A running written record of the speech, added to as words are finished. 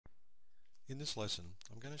In this lesson,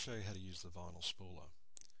 I'm going to show you how to use the Vinyl Spooler.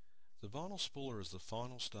 The Vinyl Spooler is the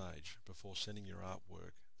final stage before sending your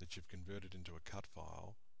artwork that you've converted into a cut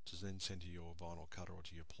file to then send to your vinyl cutter or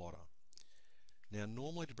to your plotter. Now,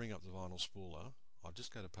 normally to bring up the Vinyl Spooler, I'll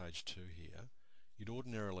just go to page 2 here.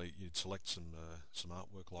 You'd select some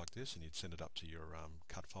artwork like this and you'd send it up to your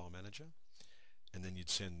cut file manager, and then you'd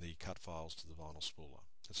send the cut files to the Vinyl Spooler.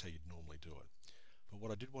 That's how you'd normally do it. But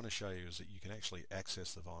what I did want to show you is that you can actually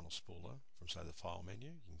access the Vinyl Spooler from, say, the File menu.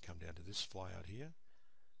 You can come down to this flyout here,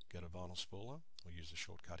 go to Vinyl Spooler, or use the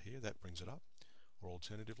shortcut here, that brings it up. Or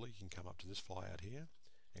alternatively, you can come up to this flyout here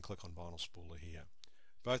and click on Vinyl Spooler here.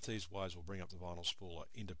 Both these ways will bring up the Vinyl Spooler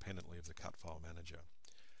independently of the Cut File Manager.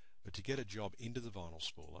 But to get a job into the Vinyl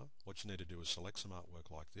Spooler, what you need to do is select some artwork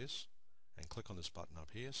like this and click on this button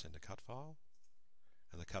up here, Send a Cut File,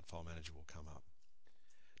 and the Cut File Manager will come up.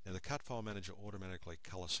 Now, the Cut File Manager automatically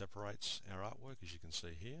color separates our artwork, as you can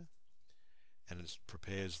see here, and it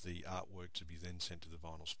prepares the artwork to be then sent to the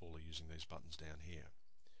Vinyl Spooler using these buttons down here.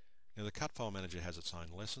 Now, the Cut File Manager has its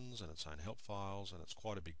own lessons and its own help files, and it's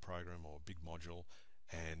quite a big program or a big module,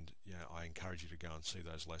 and I encourage you to go and see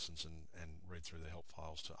those lessons and read through the help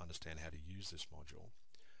files to understand how to use this module.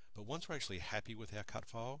 But once we're actually happy with our cut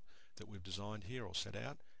file that we've designed here or set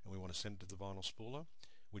out, and we want to send it to the Vinyl Spooler,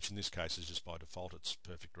 which in this case is just by default, it's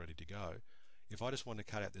perfect, ready to go. If I just want to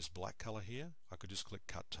cut out this black color here, I could just click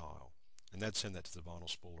Cut Tile, and that'd send that to the Vinyl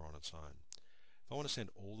Spooler on its own. If I want to send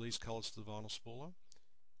all these colors to the Vinyl Spooler,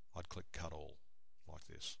 I'd click Cut All, like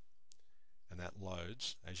this. And that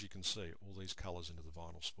loads, as you can see, all these colors into the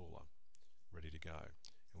Vinyl Spooler, ready to go.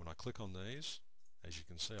 And when I click on these, as you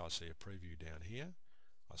can see, I see a preview down here.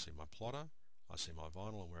 I see my plotter, I see my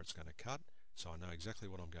vinyl and where it's going to cut, so I know exactly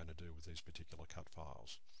what I'm going to do with these particular cut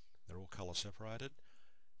files. They're all color separated.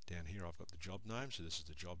 Down here I've got the job name, so this is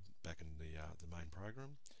the job back in the main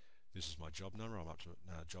program. This is my job number. I'm up to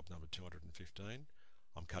job number 215.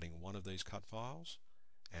 I'm cutting one of these cut files,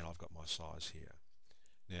 and I've got my size here.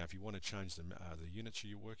 Now, if you want to change the units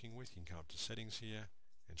you're working with, you can come up to settings here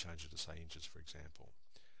and change it to, say, inches, for example.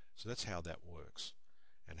 So that's how that works,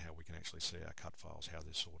 and how we can actually see our cut files, how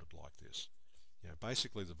they're sorted like this.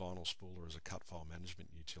 Basically the Vinyl Spooler is a cut file management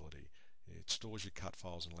utility. It stores your cut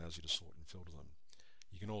files and allows you to sort and filter them.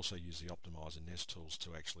 You can also use the Optimize and Nest tools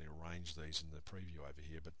to actually arrange these in the preview over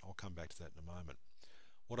here, but I'll come back to that in a moment.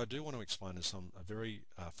 What I do want to explain is a very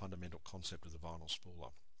fundamental concept of the Vinyl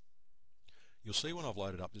Spooler. You'll see when I've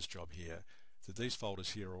loaded up this job here that these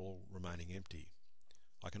folders here are all remaining empty.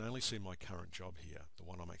 I can only see my current job here, the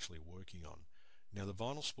one I'm actually working on. Now, the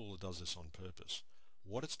Vinyl Spooler does this on purpose.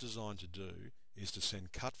 What it's designed to do is to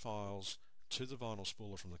send cut files to the Vinyl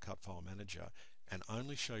Spooler from the Cut File Manager and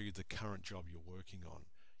only show you the current job you're working on.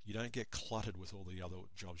 You don't get cluttered with all the other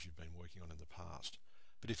jobs you've been working on in the past.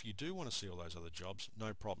 But if you do want to see all those other jobs,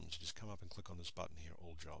 no problems. Just come up and click on this button here,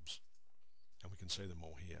 All Jobs, and we can see them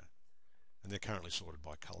all here. And they're currently sorted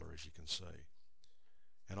by color, as you can see.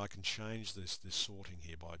 And I can change this sorting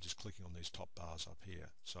here by just clicking on these top bars up here.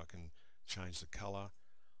 So I can change the color,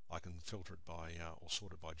 I can filter it by or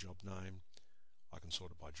sort it by job name, I can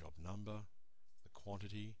sort it by job number, the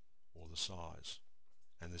quantity, or the size.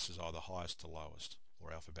 And this is either highest to lowest,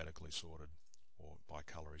 or alphabetically sorted, or by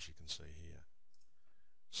color, as you can see here.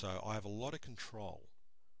 So I have a lot of control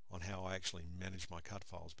on how I actually manage my cut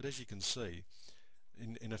files. But as you can see,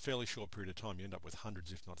 in a fairly short period of time, you end up with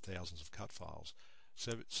hundreds, if not thousands, of cut files.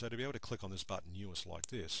 So to be able to click on this button, Newest, like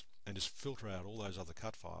this, and just filter out all those other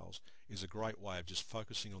cut files is a great way of just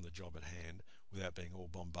focusing on the job at hand without being all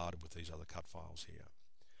bombarded with these other cut files here.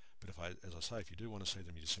 But as I say, if you do want to see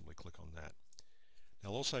them, you just simply click on that.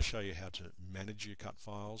 Now, I'll also show you how to manage your cut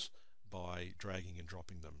files by dragging and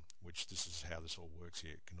dropping them, which this is how this all works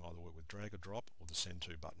here. It can either work with drag or drop or the Send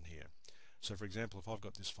To button here. So for example, if I've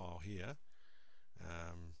got this file here,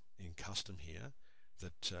 in custom here,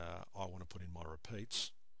 that I want to put in my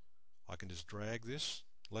repeats, I can just drag this,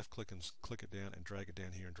 left click and click it down and drag it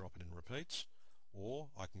down here and drop it in repeats, or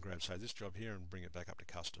I can grab, say, this job here and bring it back up to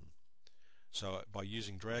custom. So by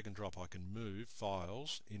using drag and drop, I can move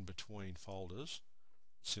files in between folders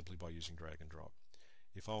simply by using drag and drop.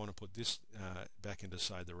 If I want to put this back into,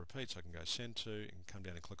 say, the repeats, I can go Send To and come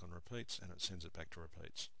down and click on repeats, and it sends it back to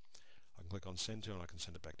repeats. I can click on Send To and I can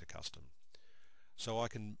send it back to custom. So I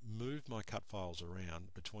can move my cut files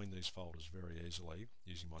around between these folders very easily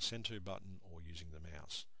using my Send To button or using the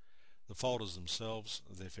mouse. The folders themselves,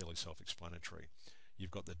 they're fairly self-explanatory.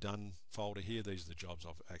 You've got the Done folder here. These are the jobs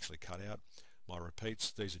I've actually cut out. My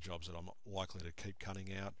Repeats, these are jobs that I'm likely to keep cutting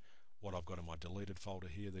out. What I've got in my Deleted folder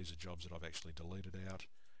here, these are jobs that I've actually deleted out.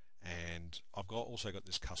 And I've also got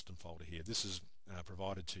this custom folder here. This is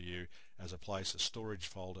provided to you as a storage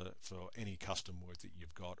folder for any custom work that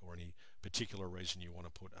you've got, or any particular reason you want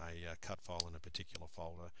to put a cut file in a particular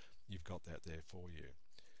folder. You've got that there for you.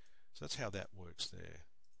 So that's how that works there.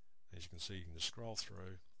 As you can see, you can just scroll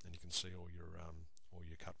through and you can see all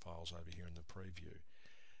your cut files over here in the preview.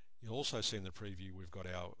 You'll also see in the preview we've got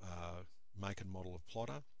our make and model of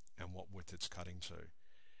plotter and what width it's cutting to.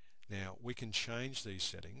 Now we can change these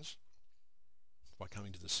settings by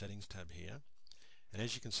coming to the settings tab here, and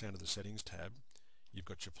as you can see under the settings tab, you've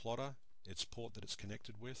got your plotter, its port that it's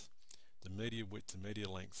connected with, the media width, the media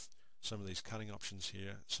length, some of these cutting options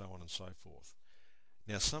here, so on and so forth.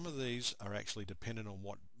 Now some of these are actually dependent on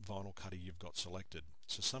what vinyl cutter you've got selected.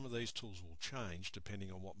 So some of these tools will change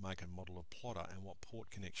depending on what make and model of plotter and what port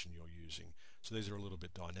connection you're using. So these are a little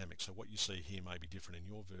bit dynamic. So what you see here may be different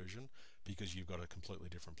in your version because you've got a completely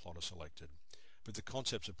different plotter selected. But the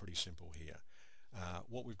concepts are pretty simple here.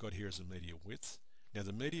 What we've got here is the media width. Now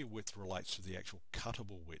the media width relates to the actual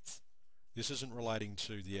cuttable width. This isn't relating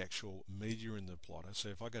to the actual media in the plotter. So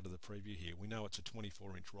if I go to the preview here, we know it's a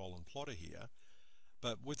 24-inch roll-on plotter here.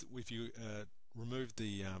 But if you remove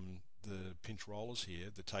the pinch rollers here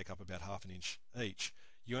that take up about ½ an inch each,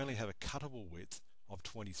 you only have a cuttable width of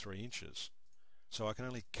 23 inches. So I can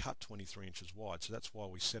only cut 23 inches wide, so that's why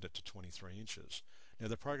we set it to 23 inches. Now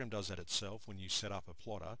the program does that itself when you set up a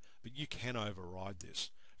plotter, but you can override this.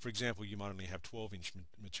 For example, you might only have 12-inch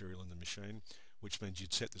material in the machine, which means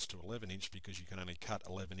you'd set this to 11-inch because you can only cut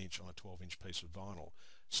 11-inch on a 12-inch piece of vinyl,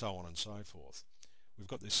 so on and so forth. We've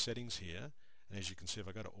got these settings here. And as you can see, if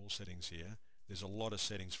I go to all settings here, there's a lot of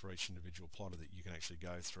settings for each individual plotter that you can actually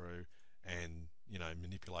go through and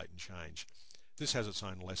manipulate and change. This has its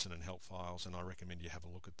own lesson and help files, and I recommend you have a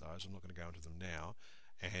look at those. I'm not going to go into them now.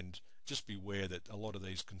 And just beware that a lot of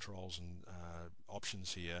these controls and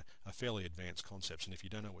options here are fairly advanced concepts, and if you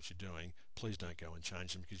don't know what you're doing, please don't go and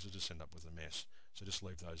change them because you'll just end up with a mess. So just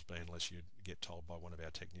leave those be unless you get told by one of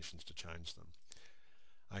our technicians to change them.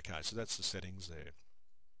 Okay, so that's the settings there.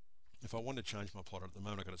 If I want to change my plotter, at the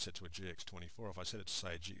moment I've got it set to a GX24. If I set it to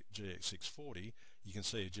say a GX640, you can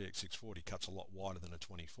see a GX640 cuts a lot wider than a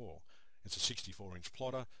 24. It's a 64-inch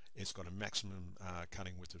plotter. It's got a maximum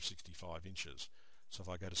cutting width of 65 inches. So if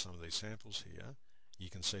I go to some of these samples here, you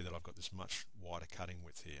can see that I've got this much wider cutting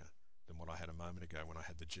width here than what I had a moment ago when I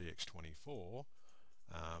had the GX24.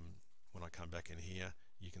 When I come back in here,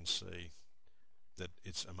 you can see that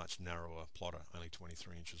it's a much narrower plotter, only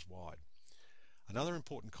 23 inches wide. Another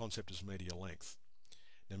important concept is media length.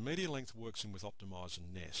 Now media length works in with Optimize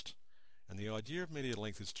and Nest, and the idea of media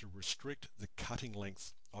length is to restrict the cutting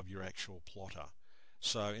length of your actual plotter.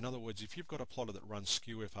 So in other words, if you've got a plotter that runs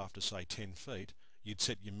skew-F after say 10 feet, you'd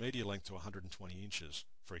set your media length to 120 inches,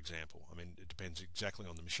 for example. I mean, it depends exactly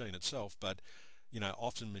on the machine itself, but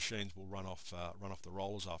often machines will run off the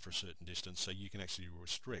rollers after a certain distance, so you can actually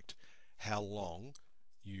restrict how long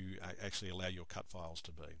you actually allow your cut files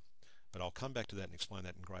to be. But I'll come back to that and explain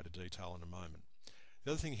that in greater detail in a moment.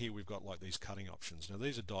 The other thing here, we've got like these cutting options. Now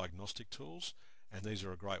these are diagnostic tools, and these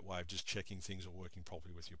are a great way of just checking things are working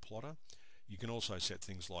properly with your plotter. You can also set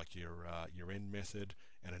things like your end method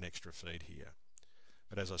and an extra feed here.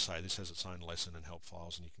 But as I say, this has its own lesson and help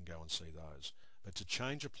files, and you can go and see those. But to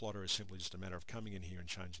change a plotter is simply just a matter of coming in here and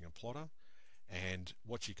changing a plotter. And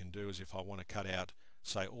what you can do is if I want to cut out,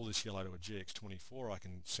 say, all this yellow to a GX24, I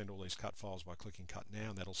can send all these cut files by clicking Cut Now,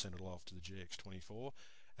 and that'll send it off to the GX24.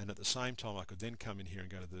 And at the same time, I could then come in here and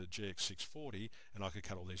go to the GX640, and I could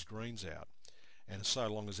cut all these greens out. And so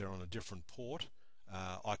long as they're on a different port,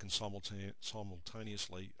 I can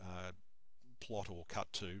simultaneously plot or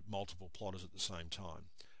cut to multiple plotters at the same time.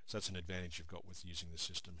 So that's an advantage you've got with using the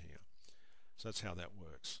system here. So that's how that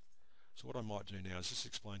works. So what I might do now is just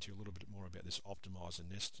explain to you a little bit more about this Optimize and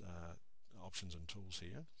Nest options and tools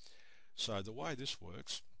here. So the way this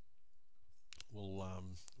works, we'll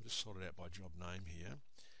just sort it out by job name here.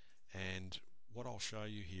 And what I'll show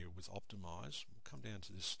you here with Optimize, we'll come down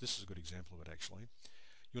to this. This is a good example of it actually.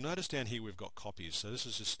 You'll notice down here we've got copies. So this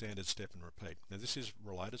is just standard step and repeat. Now this is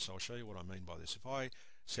related, so I'll show you what I mean by this. If I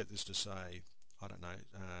set this to say, I don't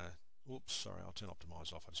know, oops, sorry, I'll turn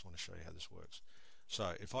Optimize off. I just want to show you how this works.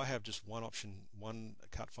 So if I have just one option, one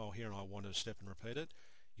cut file here, and I want to step and repeat it,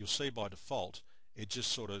 you'll see by default it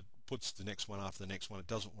just sort of puts the next one after the next one. It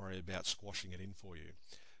doesn't worry about squashing it in for you.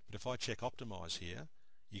 But if I check Optimize here,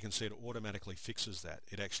 you can see it automatically fixes that.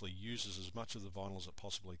 It actually uses as much of the vinyl as it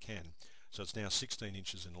possibly can. So it's now 16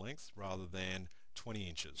 inches in length rather than 20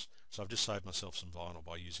 inches. So I've just saved myself some vinyl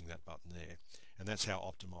by using that button there. And that's how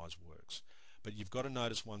Optimize works. But you've got to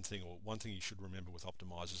notice one thing, or one thing you should remember with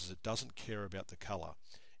Optimize is it doesn't care about the color.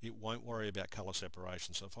 it won't worry about color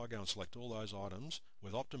separation. So if I go and select all those items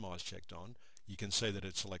with Optimize checked on, you can see that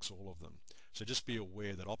it selects all of them. So just be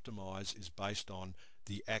aware that Optimize is based on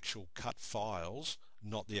the actual cut files,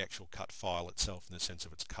 not the actual cut file itself in the sense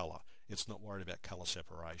of its color. It's not worried about color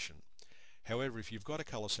separation. However, if you've got a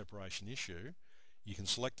color separation issue, you can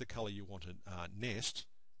select the color you want to nest,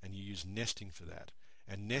 and you use nesting for that.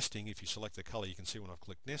 And nesting, if you select the color, you can see when I've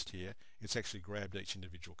clicked nest here, it's actually grabbed each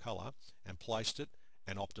individual color and placed it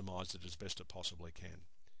and optimized it as best it possibly can.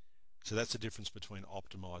 So that's the difference between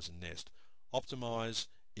optimize and nest. Optimize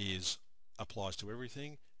applies to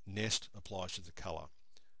everything, nest applies to the color.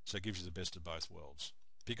 So it gives you the best of both worlds.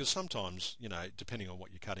 Because sometimes, depending on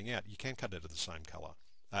what you're cutting out, you can cut out of the same color,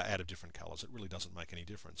 out of different colors. It really doesn't make any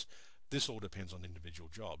difference. This all depends on individual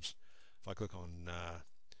jobs. If I click on,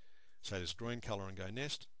 say, this green color and go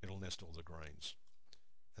nest, it'll nest all the greens.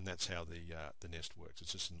 And that's how the nest works.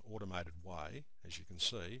 It's just an automated way, as you can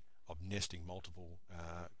see, of nesting multiple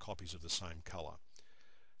copies of the same color.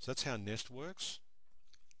 So that's how nest works,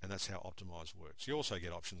 and that's how optimize works. You also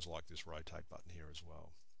get options like this rotate button here as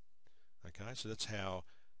well. Okay, so that's how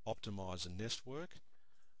optimize and nest work.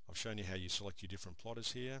 I've shown you how you select your different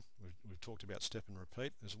plotters here. We've talked about step and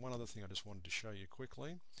repeat. There's one other thing I just wanted to show you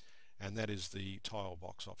quickly, and that is the tile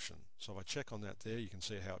box option. So if I check on that there, you can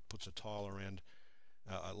see how it puts a tile around,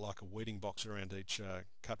 like a weeding box around each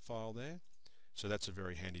cut file there. So that's a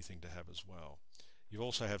very handy thing to have as well. You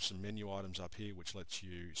also have some menu items up here which lets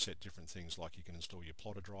you set different things, like you can install your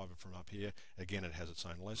plotter driver from up here. Again, it has its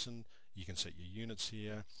own lesson. You can set your units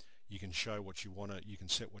here. You can show what you want to, you can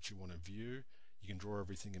set what you want to view. You can draw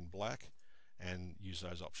everything in black and use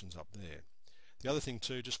those options up there. The other thing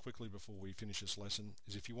too, just quickly before we finish this lesson,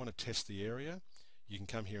 is if you want to test the area, you can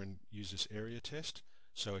come here and use this area test.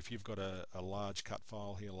 So if you've got a large cut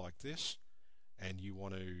file here like this and you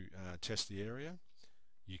want to test the area,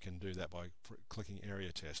 you can do that by clicking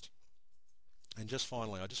area test. And just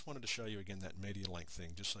finally, I just wanted to show you again that media length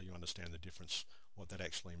thing, just so you understand the difference, what that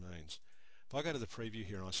actually means. If I go to the preview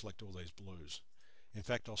here and I select all these blues, in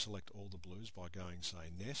fact I'll select all the blues by going,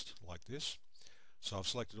 say, nest, like this. So I've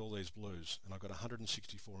selected all these blues and I've got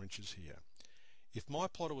 164 inches here. If my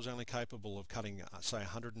plotter was only capable of cutting, say,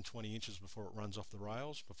 120 inches before it runs off the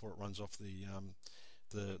rails, before it runs off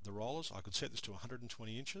the rollers, I could set this to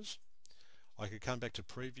 120 inches. I could come back to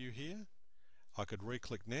preview here. I could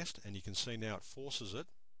re-click nest, and you can see now it forces it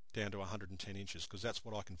down to 110 inches because that's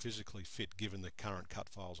what I can physically fit given the current cut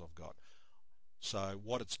files I've got. So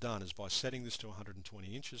what it's done is by setting this to 120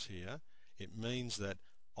 inches here, it means that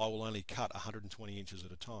I will only cut 120 inches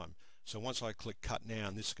at a time. So once I click cut now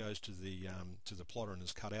and this goes to the plotter and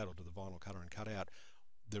is cut out, or to the vinyl cutter and cut out,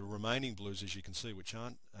 the remaining blues, as you can see, which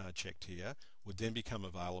aren't checked here, would then become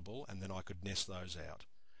available, and then I could nest those out.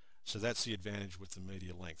 So that's the advantage with the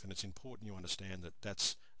media length, and it's important you understand that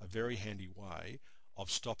that's a very handy way of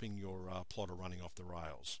stopping your plotter running off the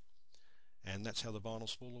rails. And that's how the Vinyl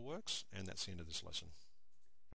Spooler works, and that's the end of this lesson.